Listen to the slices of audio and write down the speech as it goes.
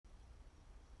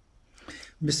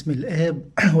بسم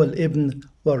الآب والابن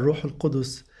والروح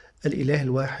القدس الإله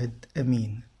الواحد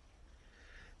آمين.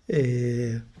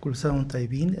 كل سنة وانتم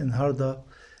طيبين. النهاردة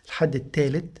الحد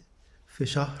الثالث في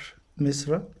شهر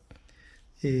مصر.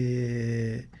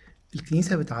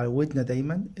 الكنيسة بتعودنا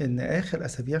دايما إن آخر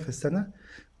أسابيع في السنة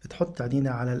بتحط عينينا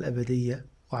على الأبدية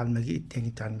وعلى المجيء التاني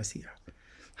بتاع المسيح.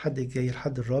 الحد الجاي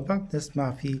الحد الرابع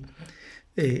بنسمع فيه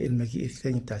المجيء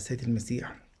الثاني بتاع السيد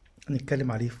المسيح،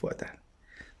 هنتكلم عليه في وقتها.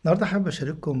 النهارده حابب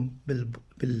اشارككم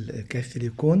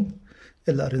بالكاثوليكون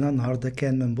اللي قريناه النهارده،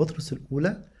 كان من بطرس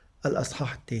الاولى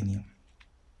الاصحاح الثاني.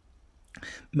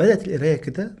 بدات القرايه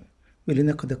كده بيقول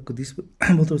لنا كده القديس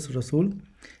بطرس الرسول: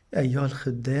 ايها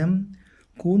الخدام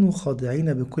كونوا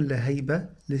خاضعين بكل هيبه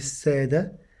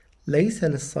للساده، ليس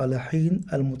للصالحين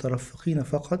المترفقين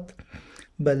فقط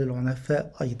بل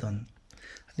للعنفاء ايضا.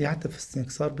 دي حتى في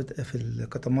السنكسار في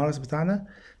الكتمارس بتاعنا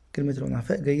كلمه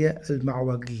العنفاء جايه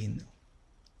المعوجين.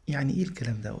 يعني ايه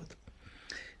الكلام دوت؟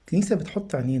 الكنيسة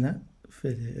بتحط عينينا في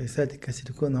رسالة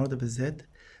الكاثوليكون النهاردة بالذات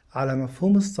على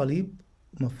مفهوم الصليب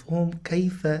ومفهوم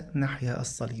كيف نحيا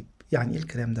الصليب. يعني ايه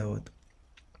الكلام دوت؟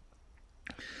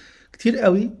 كتير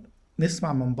قوي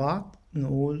نسمع من بعض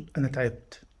نقول انا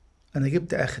تعبت، انا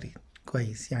جبت اخري.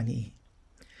 كويس، يعني ايه؟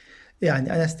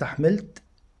 يعني انا استحملت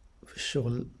في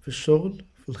الشغل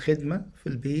في الخدمة في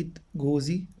البيت،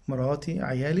 جوزي مراتي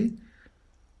عيالي،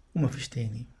 ومفيش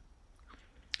تاني.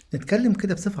 نتكلم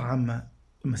كده بصفة عامة.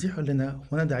 المسيح يقول لنا: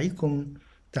 وانا دعيكم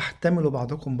تحتملوا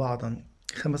بعضكم بعضا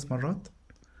 5 مرات،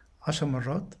 10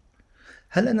 مرات.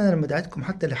 هل انا لما دعيتكم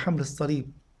حتى لحمل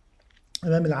الصليب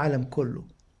امام العالم كله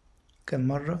كان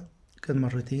مرة، كان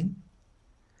مرتين؟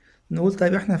 نقول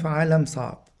طيب احنا في عالم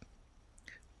صعب،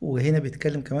 وهنا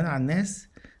بيتكلم كمان عن ناس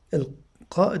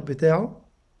القائد بتاعه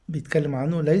بيتكلم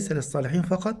عنه ليس للصالحين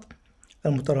فقط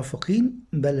المترفقين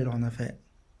بل للعنفاء.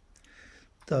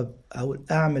 طب اقول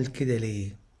اعمل كده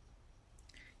ليه؟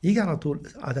 يجي على طول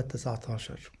عدد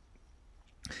 19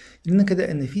 لنا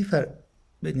كده ان في فرق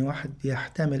بين واحد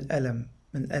بيحتمل ألم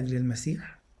من أجل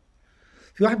المسيح،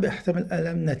 في واحد بيحتمل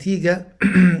ألم نتيجة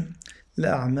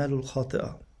لأعماله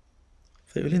الخاطئة.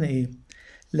 فيقول لنا إيه؟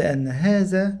 لأن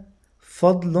هذا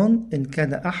فضل إن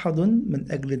كان أحد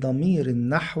من أجل ضمير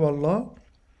نحو الله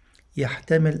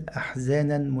يحتمل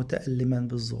أحزانا متألما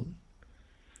بالظلم.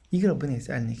 يجي ربنا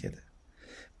يسألني كده: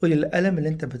 قولي الألم اللي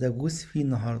أنت بتجوز فيه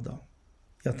النهاردة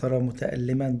يا ترى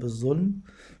متألما بالظلم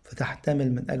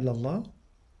فتحتمل من أجل الله؟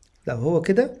 لو هو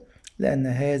كده، لأن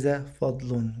هذا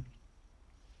فضل.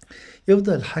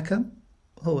 يفضل الحكم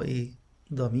هو إيه؟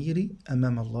 ضميري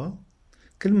أمام الله،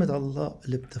 كلمة الله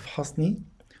اللي بتفحصني،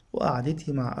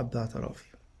 وقعدتي مع أب اعترافي.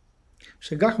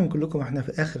 شجعكم كلكم، احنا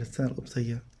في آخر السنة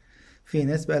القبطية، في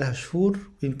ناس بقالها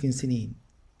شهور ويمكن سنين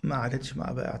ما قعدتش مع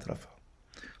أباء اعترافها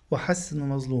وحس إنه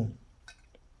مظلوم،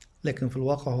 لكن في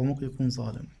الواقع هو ممكن يكون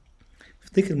ظالم.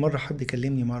 افتكر مرة حد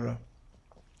كلمني مرة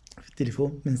في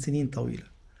التليفون من سنين طويلة،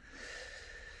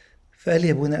 فقال لي: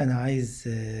 يا ابونا أنا عايز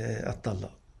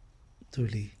أتطلق. قلت له: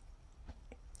 ليه؟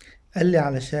 قال لي: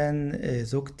 علشان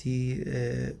زوجتي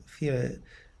في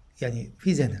يعني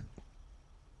في زنا.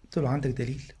 قلت له: عندك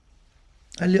دليل؟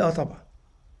 قال لي: اه طبعا.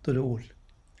 قلت له: قول.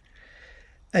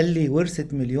 قال لي: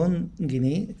 ورثت 1,000,000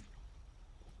 جنيه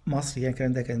مصري، يعني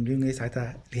الكلام ده كان 1,000,000 جنيه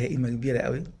ساعتها ليها قيمة كبيرة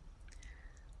قوي.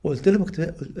 وقلت له: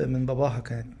 من باباها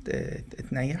كانت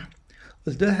اتنيح.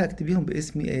 قلت لها: هكتبيهم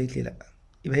باسمي. قالت لي: لا.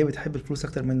 يبقى هي بتحب الفلوس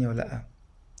اكتر مني ولا لا؟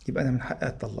 يبقى انا من حقي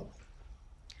اتطلق.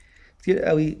 كتير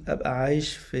قوي ابقى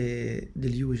عايش في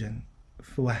ديليوجن،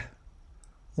 في وهم،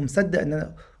 ومصدق ان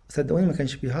انا، صدقوني ما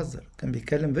كانش بيهزر، كان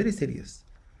بيتكلم فيري سيريوس.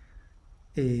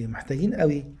 محتاجين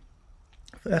قوي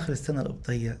في اخر السنة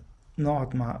القبطية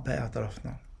نقعد مع باقي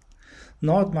اعترافنا،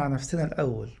 نقعد مع نفسنا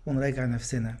الأول ونراجع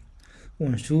نفسنا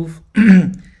ونشوف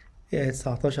آية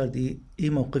 19 دي إيه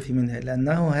موقفي منها.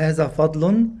 لأنه هذا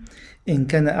فضل إن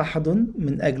كان أحد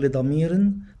من أجل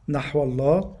ضمير نحو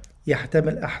الله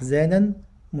يحتمل أحزانا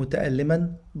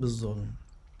متألما بالظلم.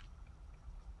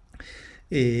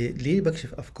 ليه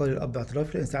بكشف أفكاري الأب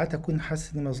اعتراف؟ لأن ساعات أكون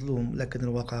حاسس إني مظلوم لكن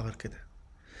الواقع غير كده.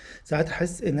 ساعات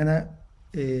أحس إن أنا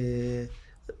إيه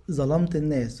ظلمت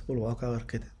الناس والواقع غير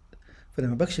كده.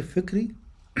 فلما بكشف فكري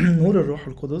نور الروح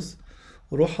القدس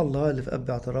وروح الله اللي في قلب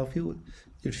اعترافي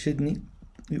يرشدني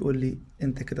ويقول لي: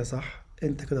 انت كده صح،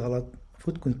 انت كده غلط،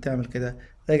 المفروض كنت تعمل كده،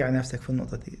 راجع نفسك في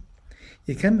النقطة دي.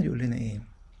 يكمل يقول لنا ايه؟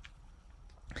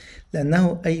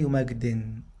 لأنه أي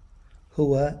مجد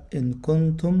هو إن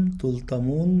كنتم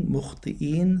تلطمون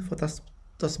مخطئين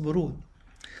فتصبرون.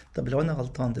 طب لو أنا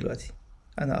غلطان دلوقتي،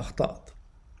 أنا أخطأت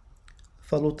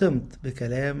فلطمت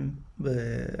بكلام،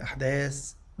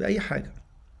 بأحداث، بأي حاجة،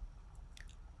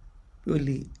 بيقول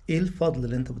لي: ايه الفضل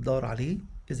اللي انت بتدور عليه؟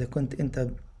 إذا كنت أنت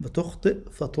بتخطئ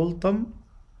فتلطم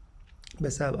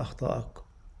بسبب أخطائك.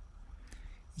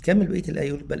 يكمل بقية الآية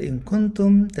يقول بل إن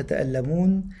كنتم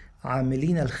تتألمون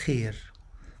عاملين الخير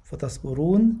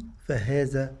فتصبرون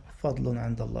فهذا فضل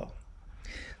عند الله.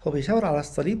 هو بيشاور على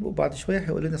الصليب، وبعد شوية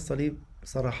هيقول لنا الصليب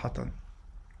صراحة،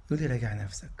 يقول لي راجع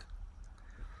نفسك.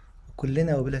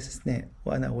 وكلنا وبلا استثناء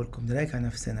وأنا أولكم نراجع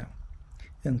نفسنا.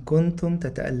 إن كنتم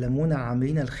تتألمون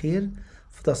عاملين الخير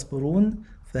فتصبرون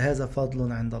فهذا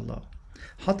فضل عند الله.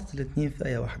 حطت الاتنين في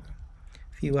آية واحدة.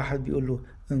 في واحد بيقول له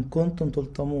إن كنتم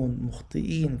تلطمون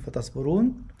مخطئين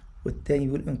فتصبرون، والتاني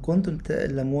بيقول إن كنتم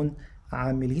تتألمون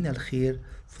عاملين الخير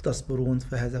فتصبرون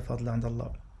فهذا فضل عند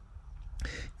الله.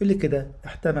 يقول لي كده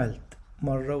احتملت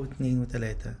مرة واثنين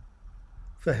وثلاثة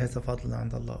فهذا فضل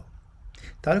عند الله.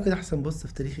 تعالوا كده احسن نبص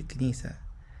في تاريخ الكنيسة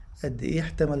قد ايه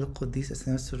احتمل القديس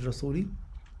اثناسيوس الرسولي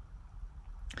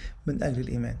من اجل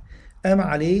الايمان. قام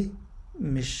عليه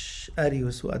مش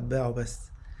اريوس واتباعه بس،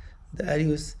 ده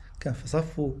اريوس كان في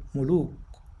صفه ملوك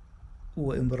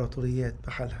وامبراطوريات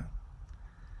بحالها.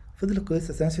 فضل القديس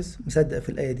اثناسيوس مصدق في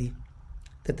الايه دي،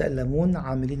 تتألمون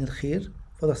عاملين الخير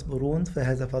فتصبرون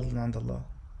فهذا فضل عند الله.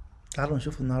 تعالوا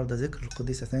نشوف النهارده ذكر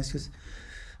القديس اثناسيوس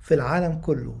في العالم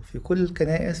كله، في كل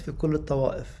الكنائس، في كل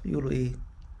الطوائف، يقولوا ايه؟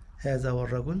 هذا هو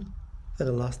الرجل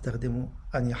اللي الله استخدمه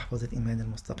ان يحفظ الايمان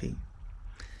المستقيم.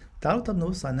 تعالوا طب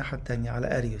نبص على الناحية التانية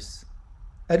على اريوس.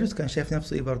 اريوس كان شايف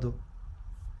نفسه ايه برضو؟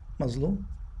 مظلوم.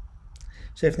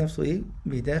 شايف نفسه ايه؟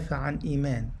 بيدافع عن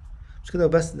ايمان. مش كده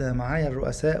وبس، ده معايا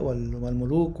الرؤساء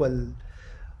والملوك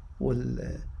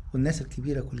والناس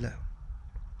الكبيرة كلها.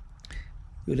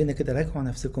 يقول لنا كده راجعوا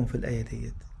نفسكم في الآية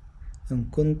ديت. إن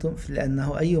كنتم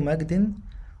لأنه أي مجد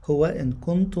هو إن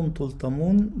كنتم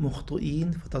تلطمون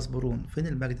مخطئين فتصبرون. فين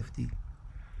المجد في دي؟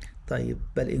 طيب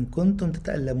بل إن كنتم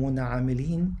تتألمون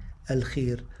عاملين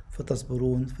الخير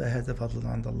فتصبرون فهذا فضل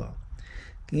عند الله.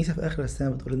 الكنيسة في آخر السنة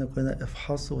بتقول لنا كلنا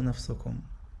افحصوا نفسكم،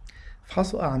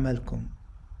 افحصوا أعمالكم،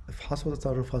 افحصوا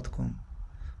تصرفاتكم،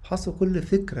 افحصوا كل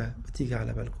فكرة بتيجي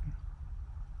على بالكم.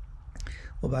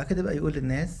 وبعد كده بقى يقول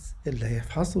للناس اللي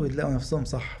هيفحصوا ويلاقوا نفسهم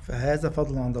صح فهذا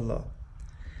فضل عند الله،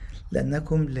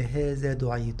 لأنكم لهذا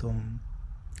دعيتم،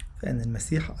 فإن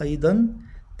المسيح أيضا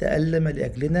تألم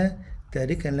لأجلنا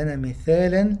تاركا لنا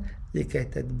مثالا لكي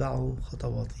تتبعوا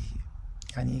خطواته.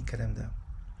 يعني ايه الكلام ده؟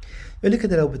 يقول لي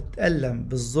كده لو بتألم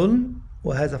بالظلم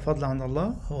وهذا فضل عند الله،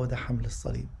 هو ده حمل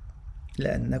الصليب.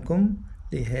 لأنكم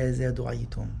لهذا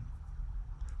دعيتم،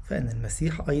 فإن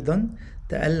المسيح أيضا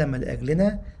تألم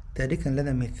لأجلنا تاركا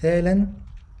لنا مثالا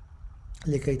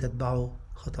لكي تتبعوا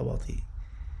خطواته.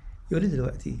 يقول لي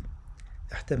دلوقتي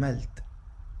احتملت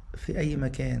في أي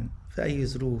مكان، في أي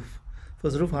ظروف، في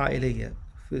ظروف عائلية،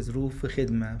 في ظروف في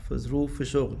خدمة، في ظروف في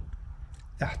شغل،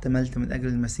 احتملت من أجل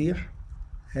المسيح،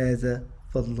 هذا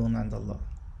فضل عند الله.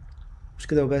 مش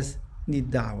كده وبس، دي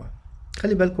الدعوة.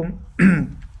 خلي بالكم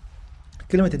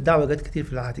كلمة الدعوة جت كتير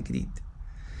في العهد الجديد.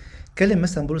 كلم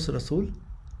مثلا بولس الرسول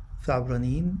في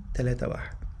عبرانيين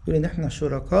 3:1 يقول إن احنا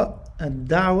شركاء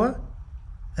الدعوة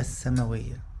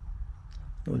السماوية.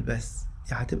 نقول بس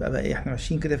يعني هتبقى بقى ايه، احنا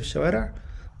ماشيين كده في الشوارع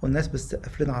والناس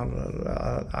بتسقف لنا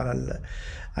على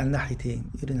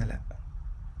الناحيتين. يقول لنا لا،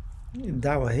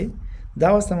 الدعوة اهي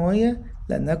دعوة سماوية،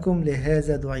 لأنكم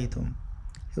لهذا دعيتم.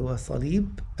 هو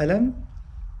صليب ألم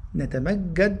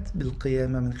نتمجد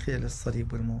بالقيامة من خلال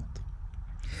الصليب والموت.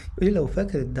 يقول لي لو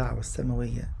فاكر الدعوة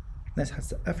السماوية ناس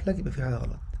هتسقف لك يبقى في حاجة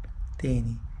غلط.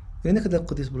 تاني يقول لنا كده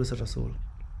القديس بولس الرسول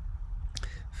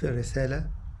في الرسالة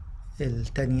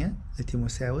الثانية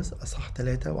لتيموثاوس أصحاح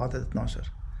 3 وعدد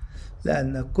 12: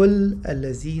 لأن كل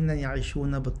الذين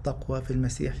يعيشون بالتقوى في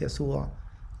المسيح يسوع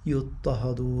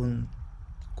يضطهدون.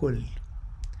 كل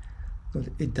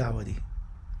الدعوة دي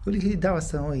يقول لي هي الدعوة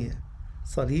السماوية،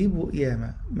 صليب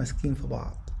وقيامة ماسكين في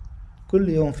بعض، كل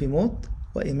يوم في موت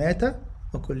وإماتة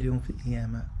وكل يوم في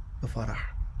قيامة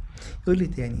بفرح. يقول لي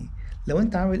تاني لو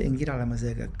انت عامل انجيل على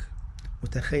مزاجك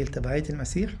متخيل تبعية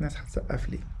المسيح ناس هتسقف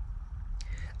لي،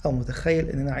 او متخيل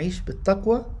ان انا اعيش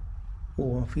بالتقوى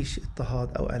ومفيش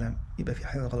اضطهاد او الم، يبقى في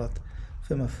حاجة غلط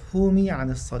في مفهومي عن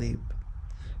الصليب.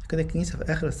 كده الكنيسة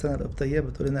في اخر السنة القبطية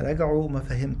بتقول لنا راجعوا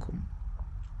مفاهيمكم،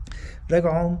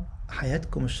 راجعوا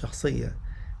حياتكم الشخصية.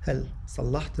 هل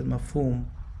صلحت المفهوم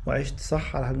وعشت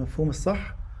صح على المفهوم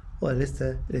الصح، ولا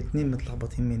لسه الاتنين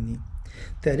متلخبطين مني؟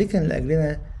 تاركا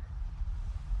لأجلنا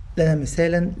لنا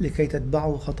مثالا لكي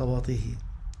تتبعوا خطواته.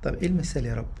 طب ايه المثال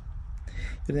يا رب؟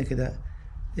 يقولنا كده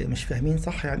مش فاهمين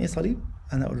صح يعني ايه صليب؟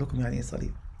 انا اقول لكم يعني ايه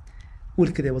صليب. قول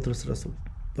كده يا بطرس الرسول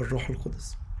بالروح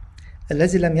القدس: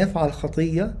 الذي لم يفعل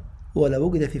خطية ولا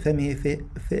وجد في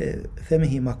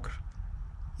فمه مكر.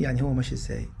 يعني هو ماشي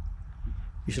ازاي؟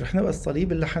 يشرح لنا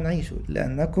الصليب اللي هنعيشه: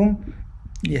 لأنكم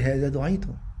لهذا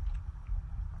دعيتم.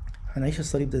 هنعيش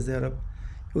الصليب ده ازاي يا رب؟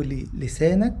 يقول لي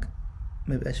لسانك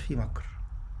ما يبقاش فيه مكر،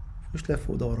 مفيهوش لف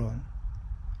ودوران،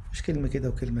 مفيش كلمة كده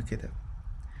وكلمة كده،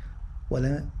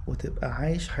 وتبقى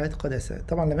عايش حياة قداسة.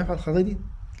 طبعا لما يفعل الخطية دي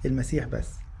للمسيح بس.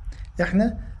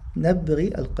 احنا نبغي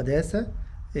القداسة،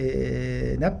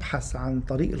 نبحث عن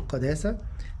طريق القداسة،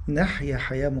 نحيا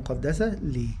حياة مقدسة.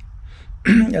 ليه؟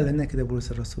 قال لنا كده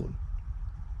بولس الرسول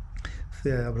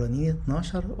في عبرانيين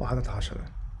 12 وعدد 10.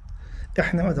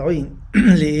 احنا مدعوين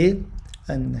لإيه؟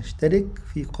 أن نشترك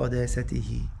في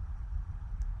قداسته.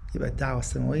 يبقى الدعوة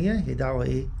السماوية هي دعوة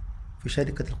إيه؟ في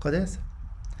شركة القداسة.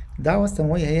 الدعوة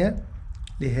السماوية هي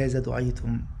لهذا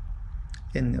دعيتم.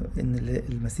 إن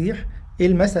المسيح، إيه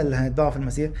المثل اللي هنتبعه في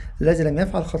المسيح؟ الذي لم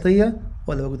يفعل خطية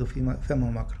ولا وجده في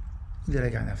فمه مكر. دي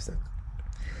راجع نفسك،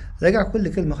 راجع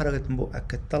كل كلمة خرجت من بقك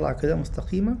كانت طالعة كده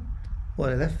مستقيمة،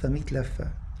 ولا لفة 100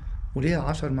 لفة وليها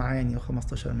 10 معاني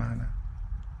و15 معنى.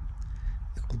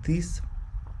 القديس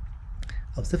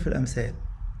أو سفر الأمثال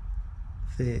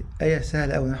في آية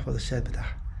سهلة أوي نحفظ الشاهد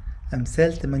بتاعها،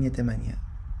 أمثال 8:8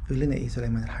 يقول لنا إيه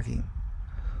سليمان الحكيم؟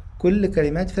 كل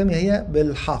كلمات فمي هي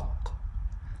بالحق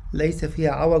ليس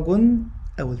فيها عوج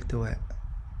أو التواء.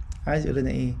 عايز يقول لنا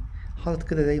إيه؟ حاطط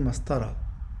كده زي مسطرة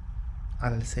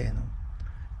على لسانه،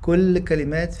 كل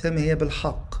كلمات فمي هي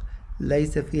بالحق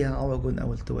ليس فيها عوج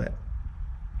أو التواء.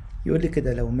 يقول لي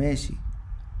كده لو ماشي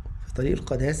في طريق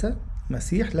القداسة،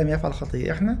 مسيح لم يفعل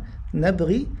خطية، احنا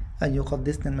نبغي أن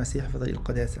يقدسنا المسيح في طريق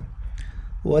القداسة.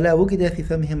 ولا وجد في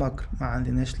فمه مكر، ما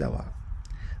عندناش لوع،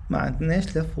 ما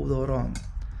عندناش لف ودوران،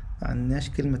 ما عندناش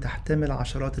كلمة تحتمل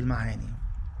عشرات المعاني.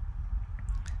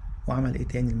 وعمل ايه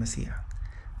تاني المسيح؟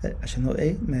 عشان هو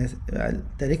ايه؟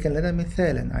 تاركا لنا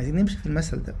مثالا، عايزين نمشي في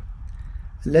المثل ده.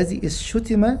 الذي إذ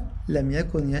شتم لم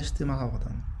يكن يشتم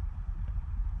عوضا.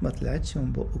 ما طلعتش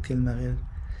من بقه كلمة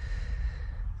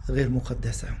غير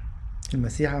مقدسة.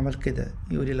 المسيح عمل كده،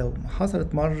 يقول لي لو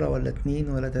حصلت مرة ولا 2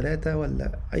 ولا 3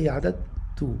 ولا أي عدد،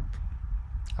 توب.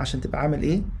 عشان تبقى عامل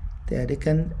إيه؟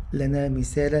 تاركا لنا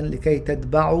مثالا لكي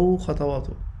تتبعوا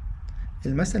خطواته.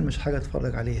 المثل مش حاجة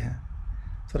تتفرج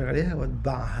عليها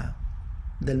واتبعها.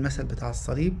 ده المثل بتاع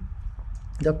الصليب،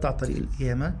 ده بتاع طريق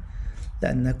القيامة،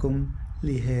 لأنكم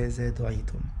لهذا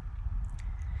دعيتم.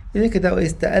 يعني كده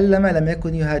وإذ تألم لم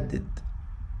يكن يهدد.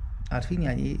 عارفين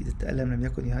يعني إيه إذ تألم لم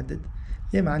يكن يهدد؟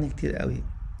 ليه معاني كتير قوي.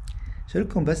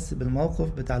 شارككم بس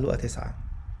بالموقف بتاع لوقا 9.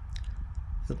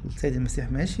 السيد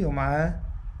المسيح ماشي ومعاه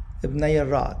ابني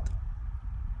الرعد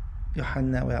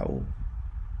يوحنا ويعقوب.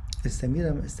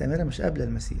 السامرة مش قابلة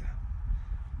المسيح،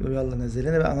 يقول يلا نزل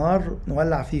لنا بقى نار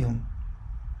نولع فيهم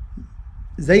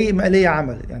زي ما ايليا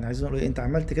عمل. يعني عايزين نقول ايه؟ انت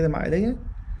عملت كده مع ايليا،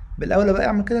 بالاولى بقى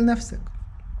اعمل كده لنفسك.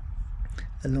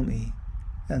 قال لهم ايه؟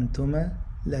 انتما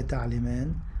لا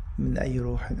تعلمان من اي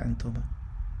روح انتما.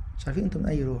 مش عارفين انتم من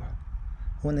اي روح.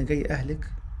 هو انا جاي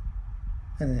اهلك؟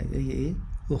 انا جاي ايه؟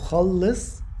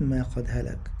 اخلص ما قد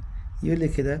هلك. يقول لي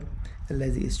كده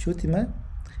الذي إذ شتم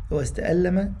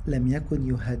واستألم لم يكن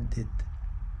يهدد.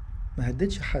 ما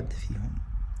هددش حد فيهم،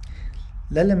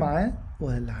 لا اللي معاه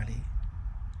ولا اللي عليه.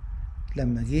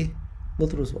 لما جه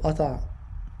بطرس وقطع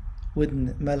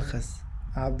ودن ملخس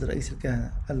عبد رئيس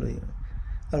الكهنة، قال له ايه؟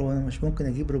 قال له انا مش ممكن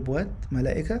اجيب ربوات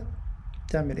ملائكة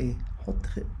تعمل ايه؟ حط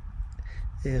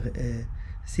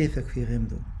سيفك في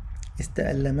غمده.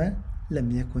 استألم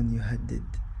لم يكن يهدد.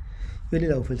 يقول لي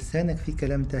لو في لسانك في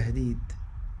كلام تهديد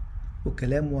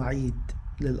وكلام وعيد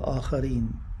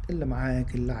للآخرين، اللي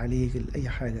معاك اللي عليك اللي أي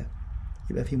حاجة،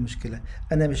 يبقى في مشكلة.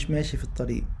 أنا مش ماشي في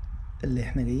الطريق اللي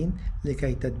احنا جايين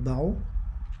لكي تتبعوا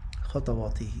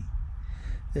خطواته.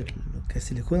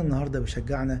 الكاثوليكون النهاردة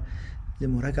بيشجعنا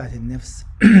لمراجعة النفس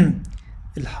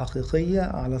الحقيقية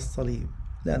على الصليب،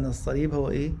 لأن الصليب هو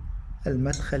إيه؟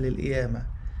 المدخل للقيامة.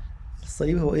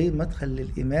 الصليب هو إيه؟ مدخل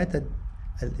للإماتة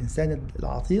الإنسان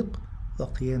العتيق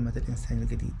وقيامة الإنسان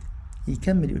الجديد.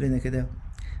 يكمل يقول لنا كده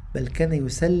بل كان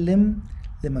يسلم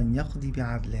لمن يقضي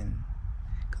بعدل.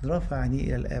 كان رافع عينيه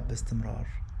إلى الآب باستمرار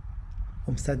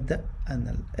ومصدق أن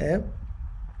الآب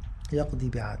يقضي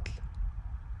بعدل،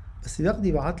 بس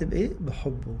بيقضي بعدل بإيه؟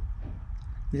 بحبه.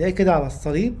 نلاقي كده على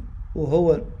الصليب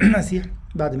وهو المسيح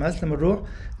بعد ما أسلم الروح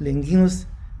لإنجينوس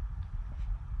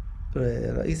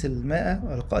رئيس الماء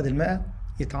ولا قائد الماء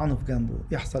يطعنه في جنبه،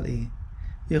 يحصل إيه؟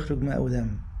 يخرج ماء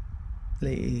ودم.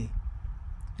 تلاقي إيه؟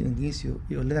 الإنجيليس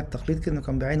يقول لنا التقليد كده إنه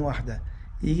كان بعين واحدة،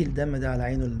 يجي الدم ده على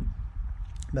عينه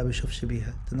ما بيشوفش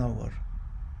بيها تنور،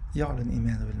 يعلن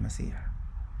إيمانه بالمسيح.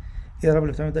 يا رب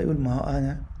اللي بتعمل ده، يقول ما هو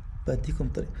أنا بديكم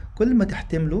طريق كل ما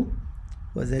تحتملوا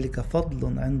وذلك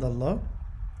فضل عند الله،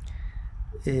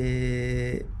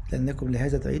 لأنكم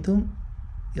لهذا دعيتم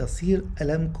يصير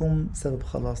ألمكم سبب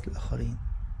خلاص للآخرين.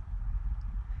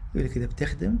 يقول لي كده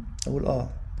بتخدم؟ أقول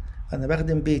أنا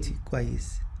بخدم بيتي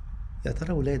كويس. يا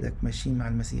ترى ولادك ماشيين مع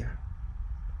المسيح؟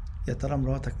 يا ترى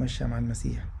مراتك ماشية مع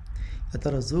المسيح؟ يا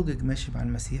ترى زوجك ماشي مع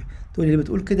المسيح؟ تقول لي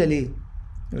بتقول كده ليه؟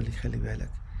 يقول لي خلي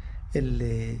بالك،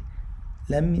 اللي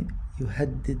لم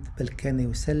يهدد بل كان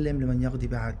يسلم لمن يقضي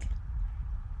بعدل،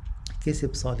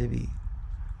 كسب صليبيه،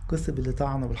 كسب اللي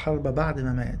طعنه بالحربة بعد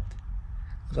ما مات،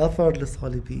 غفر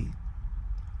لصليبيه.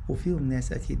 وفيهم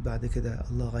ناس أكيد بعد كده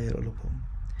الله غير قلوبهم.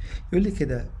 يقول لي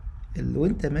كده،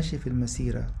 وانت ماشي في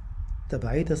المسيرة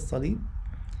تبعية الصليب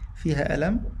فيها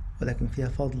ألم ولكن فيها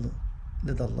فضل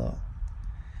لدى الله،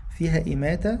 فيها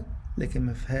إماتة لكن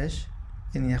ما فيهاش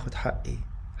إني ياخد حقي،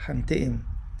 هنتقم،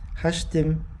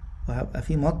 هشتم، وهبقى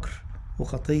في مكر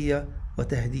وخطية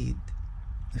وتهديد.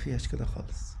 ما فيهاش كده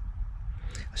خالص.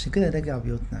 عشان كده نراجع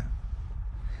بيوتنا.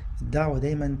 الدعوة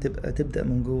دايما تبدأ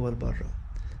من جوه لبره.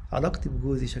 علاقتي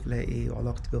بجوزي شكلها ايه،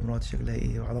 وعلاقتي بمراتي شكلها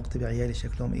ايه، وعلاقتي بعيالي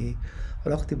شكلهم ايه،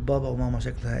 وعلاقتي ببابا وماما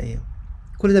شكلها ايه.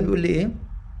 كل ده بيقول لي ايه؟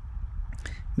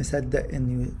 مصدق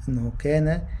انه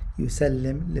كان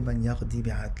يسلم لمن يقضي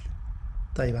بعدل.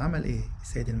 طيب عمل ايه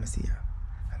السيد المسيح؟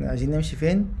 احنا عايزين نمشي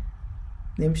فين؟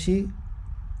 نمشي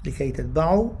لكي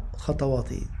تتبعوا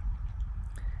خطواته.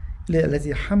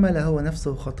 الذي حمل هو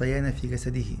نفسه خطايانا في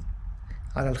جسده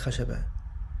على الخشبة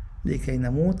لكي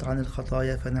نموت عن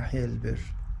الخطايا فنحيا البر.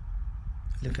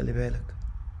 اللي خلي بالك،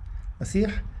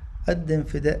 مسيح قدم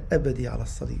فداء أبدي على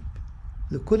الصليب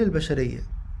لكل البشرية،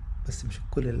 بس مش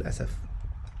الكل للأسف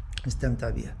مستمتع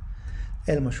بيها.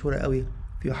 الآية المشهورة قوي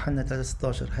في يوحنا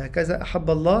 3:16، هكذا أحب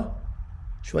الله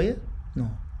شوية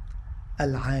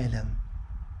العالم.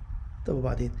 طب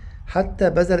وبعدين حتى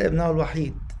بذل ابنه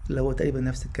الوحيد، اللي هو تقريبا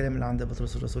نفس الكلام اللي عند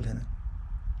بطرس الرسول هنا.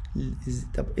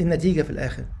 طب ايه النتيجة في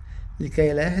الآخر؟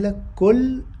 لكي لا يهلك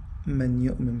كل من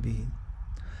يؤمن به.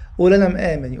 قول أنا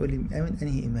مآمن، يقول لي مآمن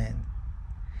أنهي إيمان؟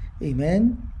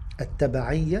 إيمان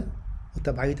التبعية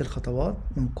وتبعية الخطوات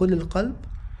من كل القلب.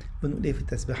 بنقول إيه في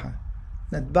التسبيحة؟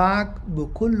 نتبعك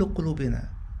بكل قلوبنا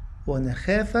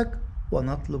ونخافك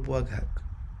ونطلب وجهك.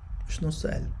 مش نص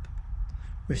قلب،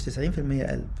 مش 90%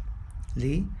 قلب.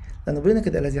 ليه؟ لأنه بيقول لنا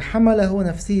كده، الذي حمل هو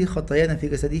نفسه خطايانا في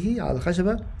جسده على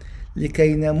الخشبة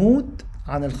لكي نموت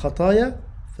عن الخطايا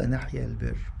فنحيا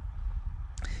البر.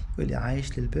 يقول لي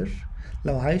عايش للبر.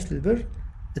 لو عايش للبر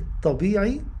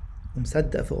الطبيعي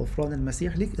ومصدق في غفران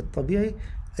المسيح ليك، الطبيعي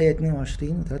آية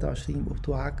 22 و 23 يبقوا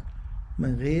بتوعك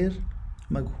من غير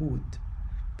مجهود.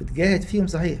 بتجاهد فيهم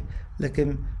صحيح،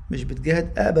 لكن مش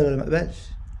بتجاهد أقبل ولا ما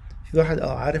أقبلش. في واحد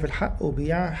عارف الحق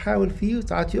وبيحاول فيه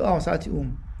وساعات يقع وساعات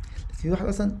يقوم، لكن في واحد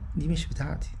أصلا دي مش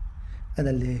بتاعتي، أنا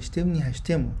اللي هيشتمني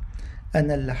هشتمه،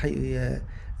 أنا اللي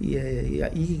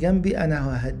يجي جنبي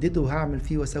أنا ههدده وهعمل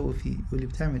فيه وأسوي فيه. يقول لي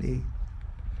بتعمل إيه؟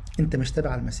 أنت مش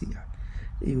تبع المسيح.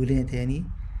 يقول لنا تاني،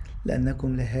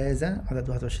 لأنكم لهذا عدد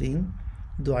 21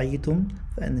 دعيتم،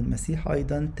 فأن المسيح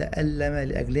أيضا تألم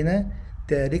لأجلنا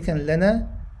تاركا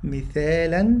لنا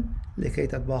مثالا لكي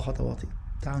تتبعوا خطواته.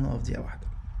 تعالوا نقف دقيقة واحدة.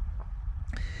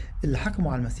 اللي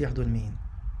حكموا على المسيح دول مين؟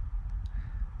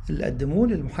 اللي قدموه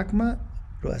للمحاكمة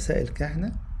رؤساء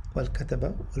الكهنة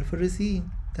والكتبة والفريسيين.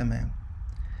 تمام.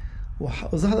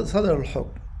 وصدر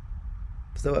الحكم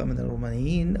سواء من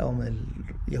الرومانيين أو من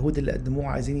اليهود اللي قدموه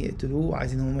عايزين يقتلوه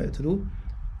وعايزين هم يقتلوه.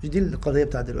 مش دي القضية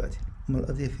بتاعت دلوقتي. أما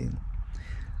القضية فين؟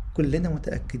 كلنا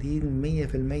متأكدين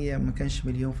 100%، ما كانش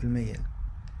 1,000,000%،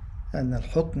 أن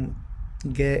الحكم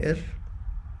جائر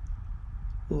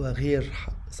وغير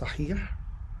صحيح،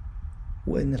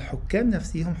 وأن الحكام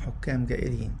نفسهم حكام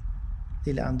جائرين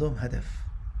اللي عندهم هدف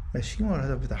ماشيين ورا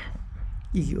الهدف بتاعهم.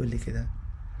 يجي يقول لي كده،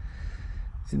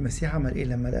 المسيح عمل إيه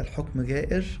لما لقى الحكم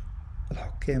جائر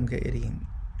الحكام جائرين؟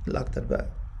 الأكتر بقى،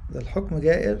 ده الحكم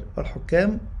جائر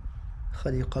والحكام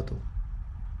خليقته.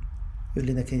 يقول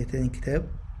لنا كده تاني كتاب،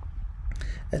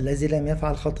 الذي لم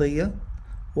يفعل خطية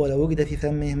ولا وجد في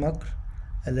فمه مكر،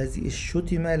 الذي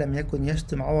شتم لم يكن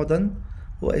يشتم عوضا،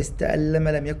 واستألم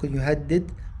لم يكن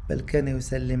يهدد بل كان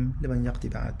يسلم لمن يقضي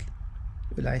بعدل.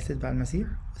 يقول عايز تتبع المسيح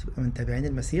وتبقى من تابعين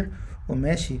المسيح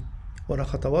وماشي ورا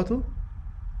خطواته،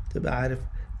 تبقى عارف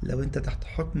لو انت تحت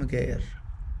حكم جائر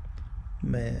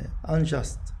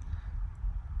unjust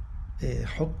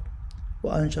حكم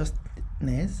وانجست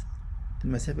ناس،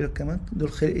 المسيح بيقول كمان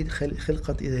دول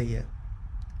خلقة إيديا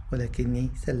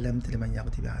ولكني سلمت لمن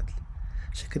يقضي بعدل.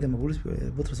 عشان كده ما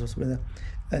بطرس الرسول ده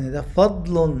أن ده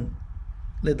فضل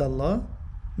لدى الله،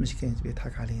 مش كانت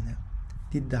بيضحك علينا.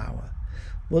 دي الدعوة.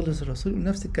 بطرس الرسول يقول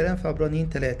نفس الكلام في عبرانيين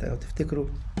 3 لو تفتكروا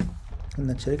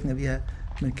كنا تشاركنا بيها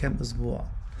من كام أسبوع.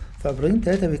 في عبرانيين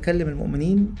 3 بيكلم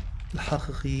المؤمنين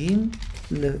الحقيقيين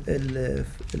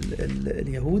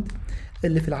اليهود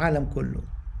اللي في العالم كله،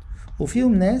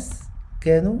 وفيهم ناس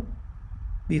كانوا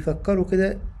بيفكروا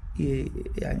كده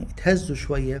يعني يتهزوا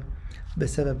شوية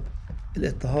بسبب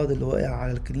الاضطهاد اللي واقع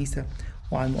على الكنيسة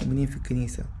وعلى المؤمنين في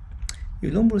الكنيسة.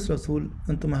 يقول لهم بولس الرسول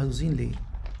انتم مهزوزين ليه؟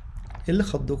 ايه اللي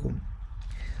خضكم؟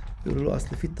 يقولوا له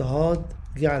اصل في اضطهاد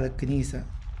جه على الكنيسة.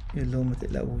 يقول لهم ما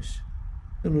تقلقوش.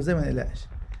 يقول له زي ما نقلقش.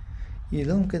 يقول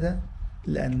لهم كده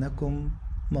لأنكم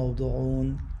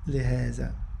موضوعون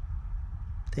لهذا.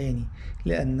 تاني،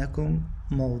 لأنكم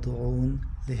موضوعون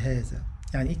لهذا.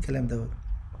 يعني ايه الكلام دوت؟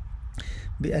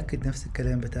 بيأكد نفس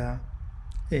الكلام بتاع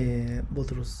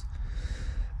بطرس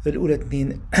الأولى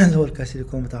 2 اللي هو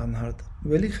الكاثوليكون بتاع النهاردة.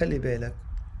 بيقول لي خلي بالك،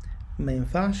 ما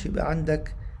ينفعش يبقى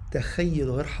عندك تخيل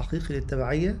غير حقيقي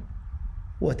للتبعية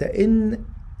وتئن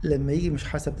لما يجي مش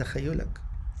حسب تخيلك.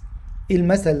 ايه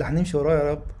المثل اللي هنمشي وراه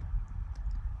يا رب؟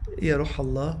 يا روح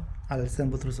الله على لسان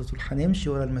بطرس الرسول، هنمشي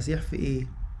ورا المسيح في ايه؟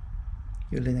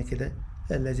 يقول لنا كده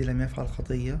الذي لم يفعل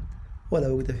خطية ولا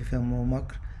وجد في فمه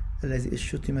مكر، الذي إذ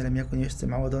شتم لم يكن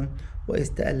يشتم عوضا، وإذ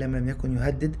تألم لم يكن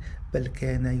يهدد، بل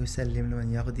كان يسلم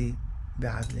لمن يقضي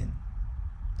بعدل.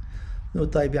 نقول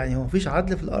طيب يعني هو مفيش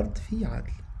عدل في الأرض؟ في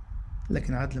عدل،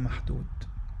 لكن عدل محدود.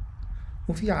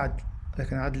 وفي عدل،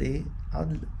 لكن عدل إيه؟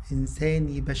 عدل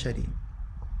إنساني بشري،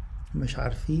 مش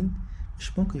عارفين،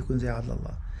 مش ممكن يكون زي عدل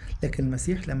الله. لكن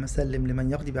المسيح لما سلم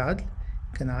لمن يقضي بعدل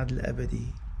كان عدل أبدي،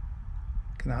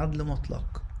 كان عدل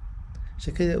مطلق.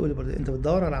 عشان كده يقول برضه انت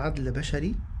بتدور على عدل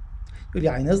بشري، يقول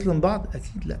يعني نظلم بعض؟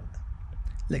 اكيد لا.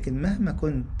 لكن مهما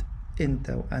كنت انت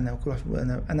وانا وكل واحد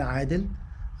انا عادل،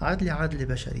 عدلي عدل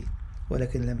بشري،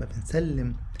 ولكن لما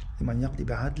بنسلم لمن يقضي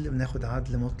بعدل بناخد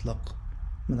عدل مطلق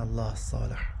من الله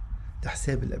الصالح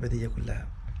لحساب الابديه كلها.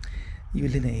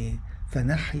 يقول لنا ايه؟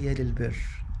 فنحيا للبر.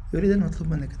 يقول لي ده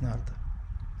المطلوب منك النهارده،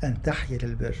 ان تحيا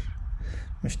للبر،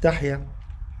 مش تحيا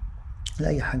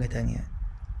لاي حاجه تانية.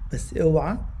 بس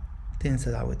اوعى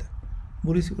تنسى دعوتك.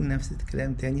 بولس يقول نفس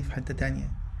الكلام تاني في حتة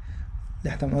تانية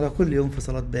اللي احنا بنقولها كل يوم في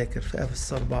صلاة باكر في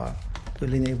أفسس 4.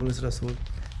 يقول لنا ايه بولس الرسول؟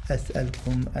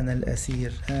 أسألكم أنا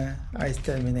الأسير، عايز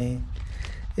تعمل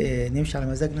ايه؟ نمشي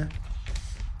على مزاجنا؟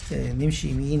 نمشي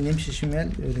يمين نمشي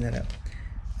شمال؟ يقول لنا لا،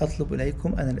 أطلب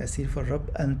إليكم أنا الأسير في الرب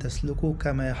أن تسلكوا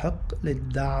كما يحق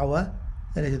للدعوة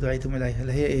التي دعيتم إليها،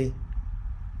 اللي هي ايه؟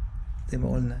 زي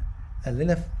ما قلنا قال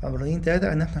لنا في عبرانيين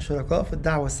 3 أن احنا شركاء في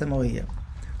الدعوة السماوية.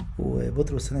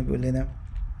 وبطرس هنا بيقول لنا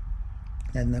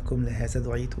لأنكم لهذا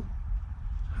دعيتوا،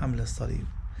 حمل الصليب.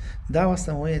 الدعوة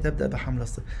السماوية تبدأ بحمل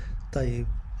الصليب. طيب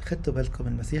خدتوا بالكم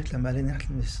المسيح لما قال لنا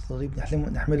نحمل الصليب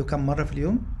نحمله كم مرة في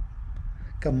اليوم؟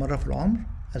 كم مرة في العمر؟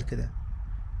 قال كده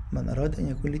من أراد أن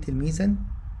يكون لي تلميذا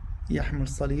يحمل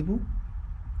صليبه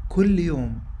كل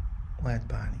يوم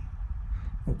ويتبعني.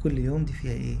 وكل يوم دي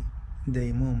فيها ايه؟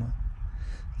 ديمومة.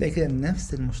 تلاقي كده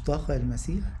النفس المشتاقة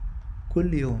للمسيح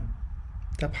كل يوم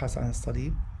تبحث عن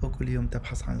الصليب، وكل يوم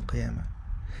تبحث عن القيامة.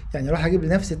 يعني راح أجيب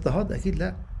لنفسي اضطهاد؟ أكيد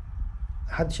لا،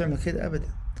 محدش يعمل كده أبدا.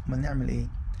 ما نعمل إيه؟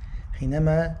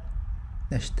 حينما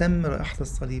نشتم رائحة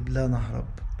الصليب لا نهرب،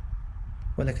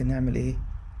 ولكن نعمل إيه؟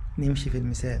 نمشي في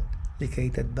المثال لكي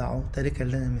تتبعوا، تاركا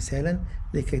لنا مثالا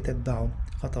لكي تتبعوا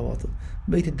خطواته.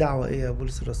 بقية الدعوة إيه يا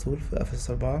بولس الرسول في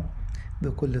أفسس 4؟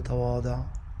 بكل تواضع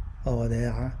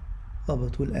ووداعة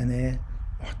وبطول أناة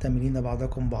محتملين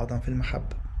بعضكم بعضا في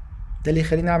المحبة. ده اللي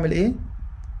يخليني أعمل إيه؟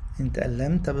 إن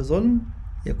تألمت بظلم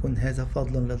يكون هذا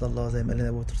فضلا لدى الله، زي ما قال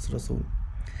لنا بطرس الرسول.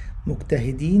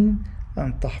 مجتهدين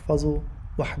أن تحفظوا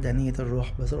وحدانية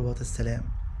الروح برباط السلام.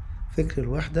 فكر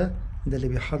الوحدة ده اللي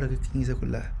بيحرك الكنيسة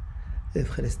كلها.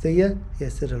 الإفخارستية هي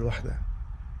سر الوحدة.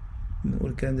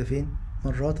 بنقول الكلام ده فين؟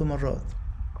 مرات ومرات.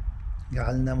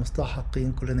 جعلنا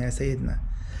مستحقين كلنا يا سيدنا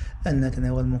أن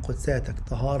نتناول من قدساتك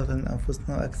طهارة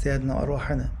أنفسنا وأجسادنا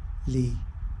وأرواحنا. ليه؟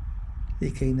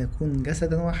 لكي نكون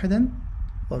جسدا واحدا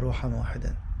وروحا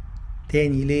واحدا.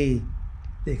 تاني ليه؟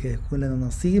 لكي يكون لنا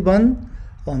نصيبا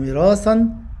وميراثا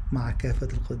مع كافة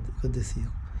القديسين.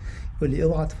 يقول لي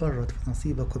اوعى تفرط في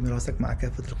نصيبك وميراثك مع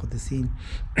كافة القديسين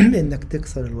انك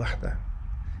تكسر الوحدة،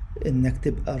 انك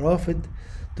تبقى رافض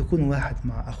تكون واحد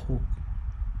مع اخوك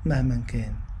مهما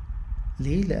كان.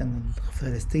 ليه؟ لان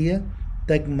الإفخارستية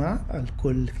تجمع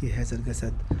الكل في هذا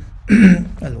الجسد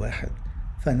الواحد.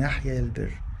 فنحيا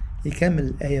البر. يكمل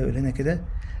الآية ويقول لنا كده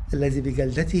الذي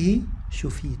بجلدته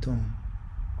شفيتم.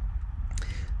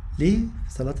 ليه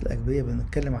في صلاة الأجبية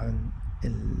بنتكلم عن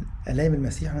الآلام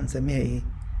المسيح ونسميها إيه؟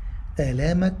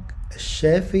 آلامك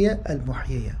الشافية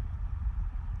المحيية.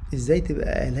 إزاي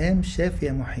تبقى آلام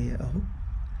شافية محيية؟ أهو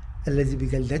الذي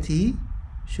بجلدته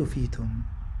شفيتم.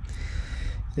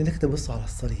 لأنك تبصوا على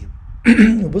الصليب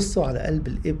وبصوا على قلب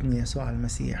الابن يسوع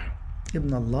المسيح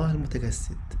ابن الله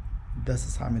المتجسد.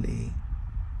 بس عامل إيه؟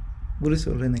 بولس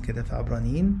يقول لنا كده في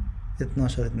عبرانيين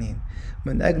 12:2.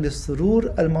 من أجل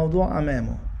السرور الموضوع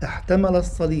أمامه احتمل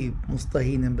الصليب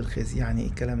مستهينا بالخزي. يعني إيه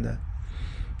الكلام ده؟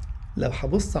 لو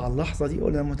هبص على اللحظة دي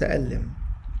أقول أنا متألم،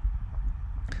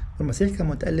 والمسيح كان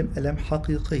متألم آلام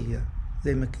حقيقية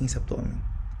زي ما الكنيسة بتؤمن،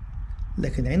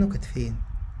 لكن عينه كانت فين؟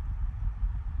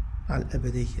 على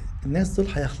الأبدية. الناس دول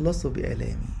هيخلصوا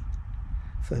بآلامي،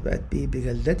 فبقت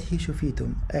بجلدته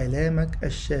شفيتم، آلامك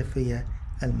الشافية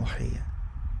المحية.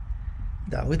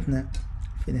 دعوتنا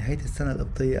في نهاية السنة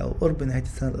القبطية أو قرب نهاية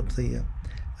السنة القبطية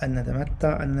أن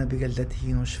نتمتع أننا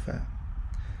بجلدته نشفى.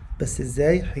 بس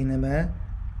إزاي؟ حينما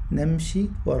نمشي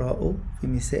وراءه في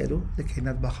مثاله لكي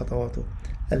نتبع خطواته.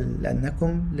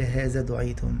 لأنكم لهذا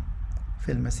دعيتم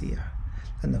في المسيح،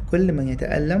 أن كل من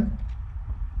يتألم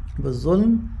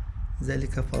بالظلم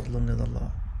ذلك فضل من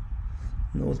الله.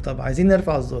 نقول طب عايزين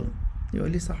نرفع الظلم،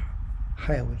 يقول لي صح،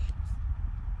 حاول.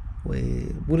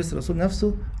 وبولس الرسول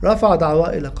نفسه رفع دعواه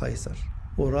إلى قيصر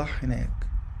وراح هناك،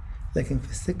 لكن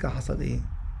في السكة حصل إيه؟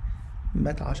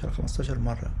 مات 10-15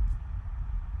 مرة.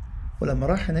 ولما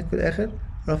راح هناك في الآخر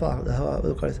رفع دعواه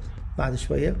إلى قيصر، بعد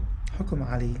شوية حكم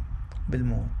عليه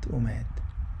بالموت ومات.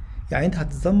 يعني أنت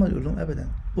هتتذمر؟ يقول لهم أبدا،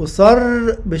 وصر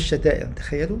بالشتائم.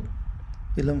 تخيلوا،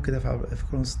 يقول لهم كده في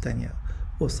كورنثوس الثانية،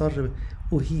 وصر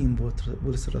أهين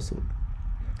بولس الرسول،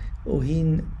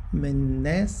 أهين من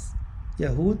ناس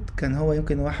يهود. كان هو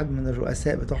يمكن واحد من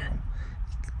الرؤساء بتوعهم.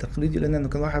 التقليد يقول لنا انه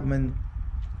كان واحد من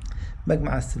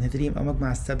مجمع السنهدريم او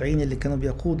مجمع السبعين اللي كانوا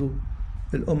بيقودوا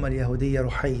الامه اليهوديه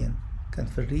روحيا. كان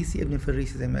فريسي ابن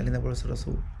فريسي زي ما قال لنا بولس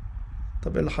الرسول.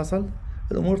 طب ايه اللي حصل؟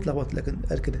 الامور اتلخبطت، لكن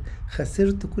قال كده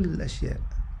خسرت كل الاشياء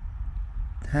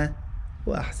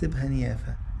واحسبها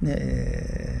نيافه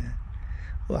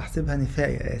واحسبها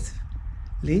نفاية. اسف،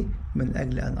 ليه؟ من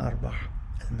اجل ان اربح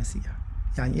المسيح.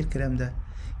 يعني ايه الكلام ده؟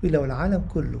 يقول لو العالم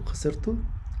كله خسرته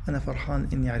انا فرحان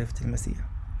اني عرفت المسيح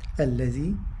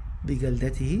الذي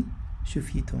بجلدته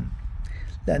شفيتم،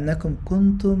 لانكم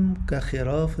كنتم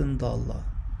كخراف ضالة.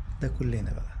 ده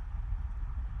كلنا بقى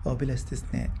وبلا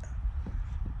استثناء،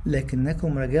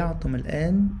 لكنكم رجعتم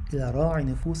الان الى راعي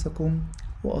نفوسكم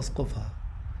واسقفها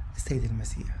السيد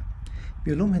المسيح.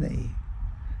 بيقول لهم هنا ايه؟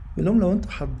 بيقول لهم لو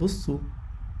انتوا هتبصوا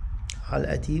على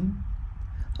القتيم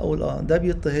او ده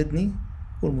بيضطهدني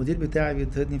والمدير بتاعي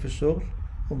بيضطهدني في الشغل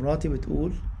ومراتي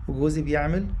بتقول وجوزي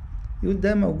بيعمل، يقول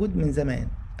ده موجود من زمان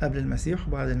قبل المسيح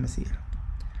وبعد المسيح.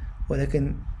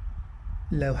 ولكن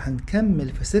لو هنكمل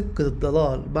في سكة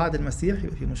الضلال بعد المسيح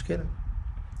يبقى في مشكلة.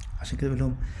 عشان كده بيقول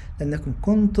لهم لأنكم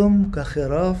كنتم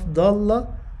كخراف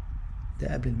ضالة،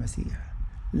 ده قبل المسيح،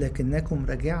 لكنكم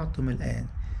رجعتم الآن.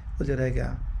 قل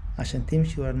راجع عشان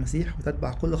تمشي ورا المسيح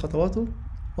وتتبع كل خطواته،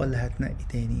 ولا هتنقي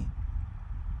تاني؟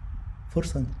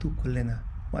 فرصة نتوب كلنا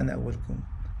وأنا أولكم.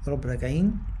 يا رب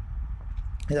راجعين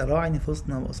إلى راعي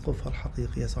نفوسنا وأسقفها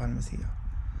الحقيقي يسوع المسيح،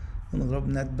 ونرب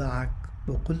نتبعك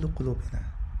بكل قلوبنا،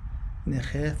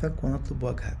 نخافك ونطلب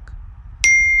وجهك،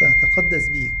 فنتقدس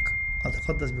بيك.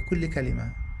 أتقدس بكل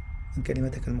كلمة من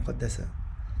كلماتك المقدسة،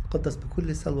 أتقدس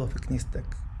بكل صلوة في كنيستك،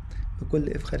 بكل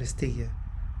إفخارستية،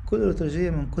 كل ليتورجية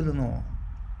من كل نوع.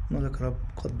 نقول لك رب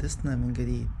قدسنا من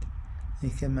جديد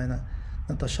كما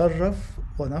نتشرف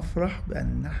ونفرح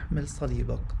بأن نحمل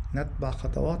صليبك، نتبع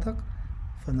خطواتك،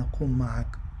 فنقوم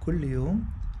معك كل يوم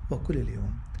وكل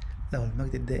اليوم. له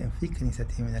المجد الدائم في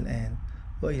كنيسته من الآن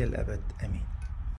وإلى الأبد، آمين.